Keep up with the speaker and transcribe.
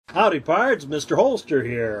Howdy pards, Mr. Holster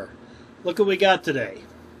here. Look what we got today.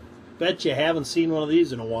 Bet you haven't seen one of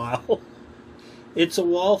these in a while. It's a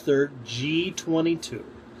Walther G22.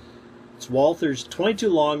 It's Walther's 22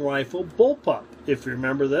 long rifle bullpup. If you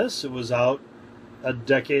remember this, it was out a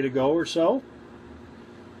decade ago or so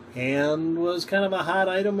and was kind of a hot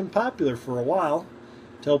item and popular for a while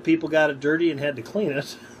until people got it dirty and had to clean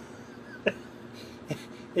it.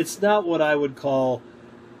 It's not what I would call,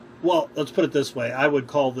 well, let's put it this way. I would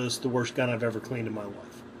call this the worst gun I've ever cleaned in my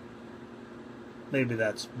life. Maybe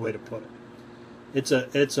that's the way to put it.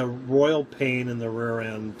 It's a royal pain in the rear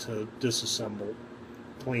end to disassemble,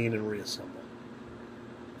 clean, and reassemble.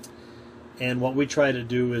 And what we try to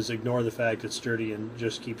do is ignore the fact it's dirty and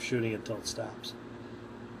just keep shooting until it stops.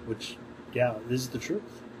 Which, yeah, is the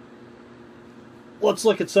truth. Let's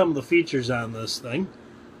look at some of the features on this thing.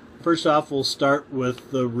 First off, we'll start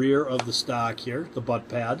with the rear of the stock here, the butt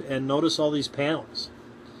pad, and notice all these panels.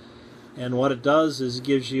 And what it does is it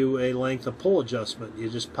gives you a length of pull adjustment. You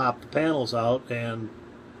just pop the panels out and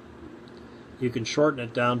you can shorten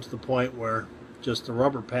it down to the point where just the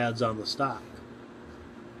rubber pad's on the stock.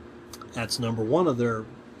 That's number one of their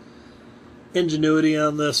ingenuity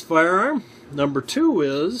on this firearm. Number two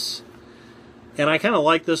is, and I kind of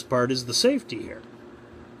like this part, is the safety here.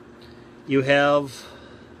 You have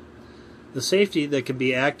the safety that can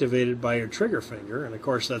be activated by your trigger finger, and of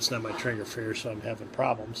course that's not my trigger finger, so I'm having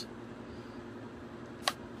problems.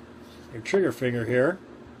 Your trigger finger here,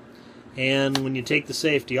 and when you take the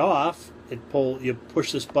safety off, you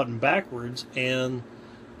push this button backwards, and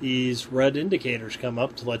these red indicators come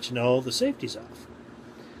up to let you know the safety's off.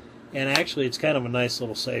 And actually, it's kind of a nice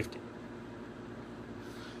little safety.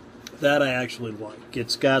 That I actually like.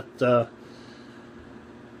 It's got,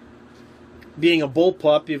 being a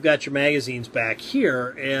bullpup, you've got your magazines back here,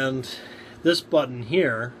 and this button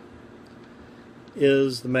here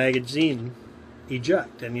is the magazine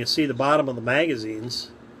eject. And you see the bottom of the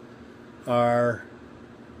magazines are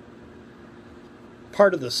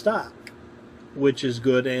part of the stock, which is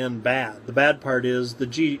good and bad. The bad part is the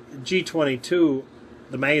G22,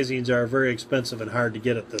 the magazines are very expensive and hard to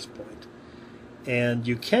get at this point. And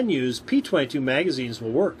you can use P22 magazines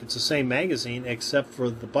will work. It's the same magazine except for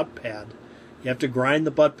the butt pad. You have to grind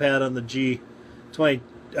the butt pad on the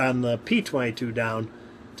P22 down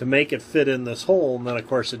to make it fit in this hole, and then of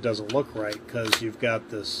course it doesn't look right because you've got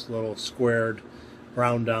this little squared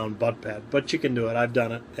round down butt pad. But you can do it. I've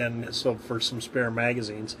done it. And so for some spare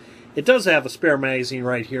magazines, it does have a spare magazine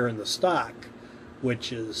right here in the stock,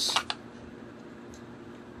 which is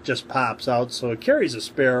just pops out, so it carries a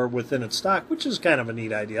spare within its stock, which is kind of a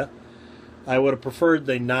neat idea. I would have preferred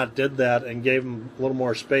they not did that and gave them a little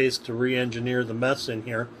more space to re-engineer the mess in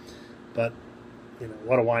here, but you know,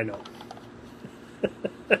 what do I know?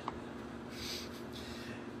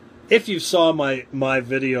 If you saw my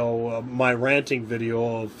video, my ranting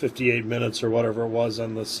video of 58 minutes or whatever it was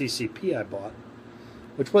on the CCP I bought,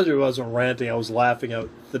 which wasn't ranting, I was laughing at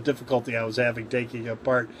the difficulty I was having taking it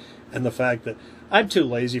apart and the fact that I'm too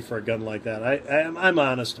lazy for a gun like that. I'm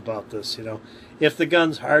honest about this, you know. If the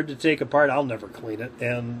gun's hard to take apart, I'll never clean it,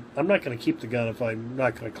 and I'm not going to keep the gun if I'm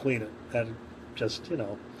not going to clean it. That just, you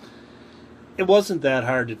know, it wasn't that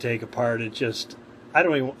hard to take apart. It just,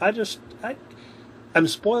 I'm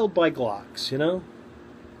spoiled by Glocks, you know.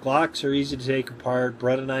 Glocks are easy to take apart.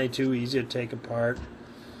 Beretta 92, easy to take apart.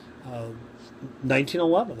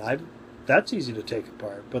 1911, that's easy to take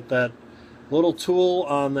apart, but that little tool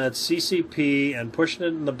on that CCP and pushing it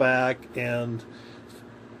in the back, and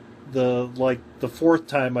the fourth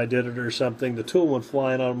time I did it or something, the tool went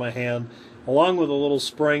flying out of my hand, along with a little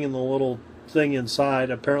spring and the little thing inside.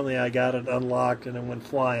 Apparently I got it unlocked and it went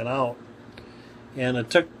flying out. And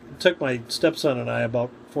it took my stepson and I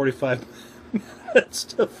about 45 minutes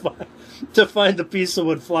to find the piece that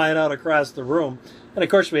went flying out across the room. And of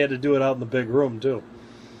course we had to do it out in the big room too.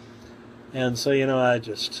 And so, you know, I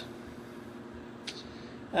just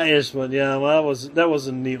went, yeah, well, that was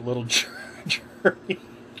a neat little journey.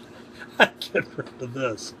 I get rid of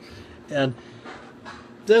this. And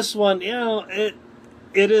this one, you know, it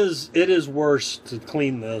is worse to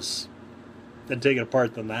clean this than take it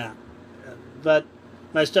apart than that. But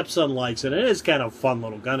my stepson likes it. It is kind of a fun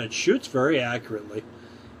little gun. It shoots very accurately.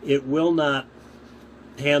 It will not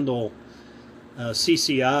handle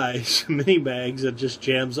CCIs, mini mags. It just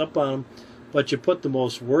jams up on them. But you put the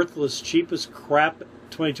most worthless, cheapest crap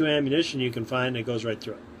 22 ammunition you can find, it goes right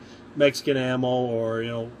through it. Mexican ammo, or, you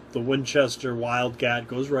know, the Winchester Wildcat,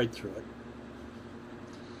 goes right through it.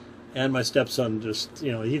 And my stepson just,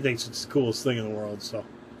 you know, he thinks it's the coolest thing in the world. So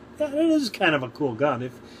yeah, it is kind of a cool gun.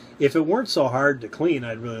 If it weren't so hard to clean,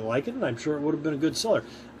 I'd really like it, and I'm sure it would have been a good seller.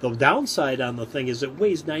 The downside on the thing is it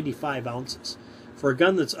weighs 95 ounces. For a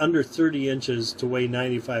gun that's under 30 inches to weigh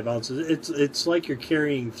 95 ounces, it's like you're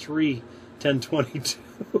carrying 3 10-22s.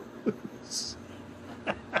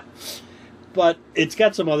 But it's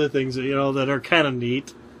got some other things, you know, that are kind of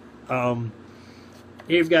neat.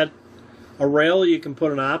 You've got a rail you can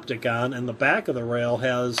put an optic on, and the back of the rail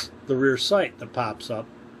has the rear sight that pops up.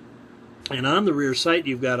 And on the rear sight,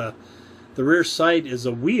 you've got the rear sight is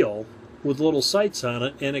a wheel with little sights on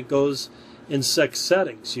it, and it goes in 6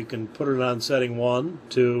 settings. You can put it on setting 1,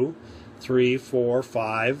 2, 3, 4,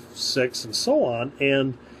 5, 6, and so on.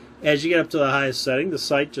 And as you get up to the highest setting, the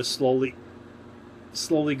sight just slowly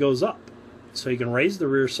goes up. So you can raise the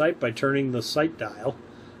rear sight by turning the sight dial,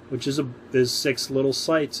 which is 6 little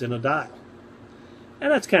sights in a dial.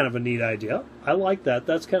 And that's kind of a neat idea. I like that.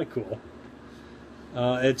 That's kind of cool.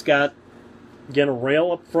 It's got, again, a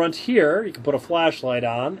rail up front here you can put a flashlight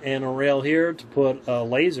on, and a rail here to put a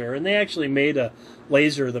laser. And they actually made a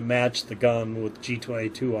laser that matched the gun with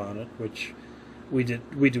G22 on it, which we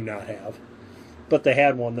do not have. But they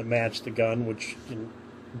had one that matched the gun, which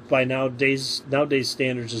by nowadays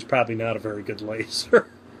standards is probably not a very good laser.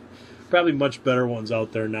 Probably much better ones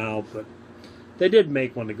out there now, but they did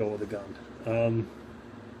make one to go with the gun.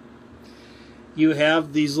 You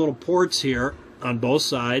have these little ports here on both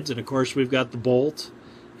sides, and of course we've got the bolt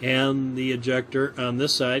and the ejector on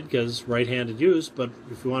this side because right-handed use. But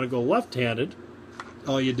if you want to go left-handed,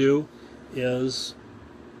 all you do is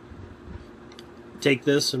take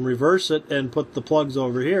this and reverse it and put the plugs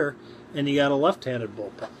over here, and you got a left-handed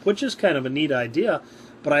bullpup, which is kind of a neat idea.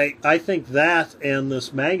 But I think that and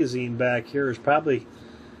this magazine back here is probably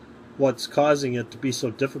what's causing it to be so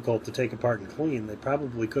difficult to take apart and clean. They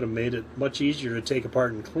probably could have made it much easier to take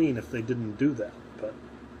apart and clean if they didn't do that. But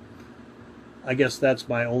I guess that's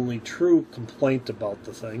my only true complaint about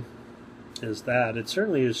the thing, is that it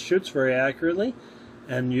certainly shoots very accurately,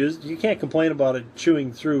 and you can't complain about it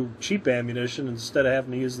chewing through cheap ammunition instead of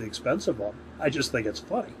having to use the expensive one. I just think it's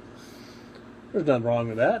funny. There's nothing wrong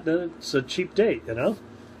with that. It's a cheap date, you know?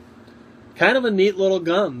 Kind of a neat little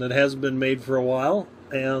gun that hasn't been made for a while,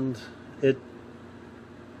 and it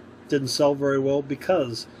didn't sell very well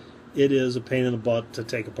because it is a pain in the butt to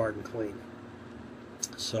take apart and clean.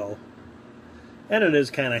 So, and it is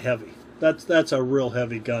kind of heavy. That's a real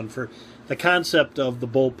heavy gun. For the concept of the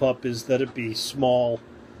bullpup is that it be small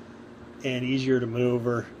and easier to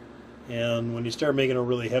maneuver, and when you start making it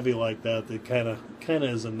really heavy like that, it kind of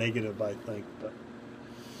is a negative, I think. But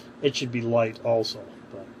it should be light also.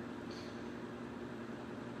 But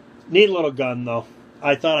neat little gun, though.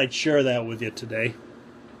 I thought I'd share that with you today.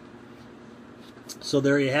 So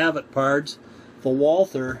there you have it, pards. The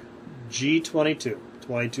Walther G22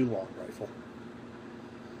 22 long rifle.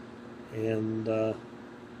 And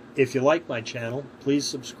if you like my channel, please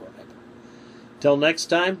subscribe. Till next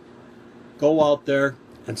time, go out there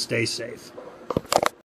and stay safe.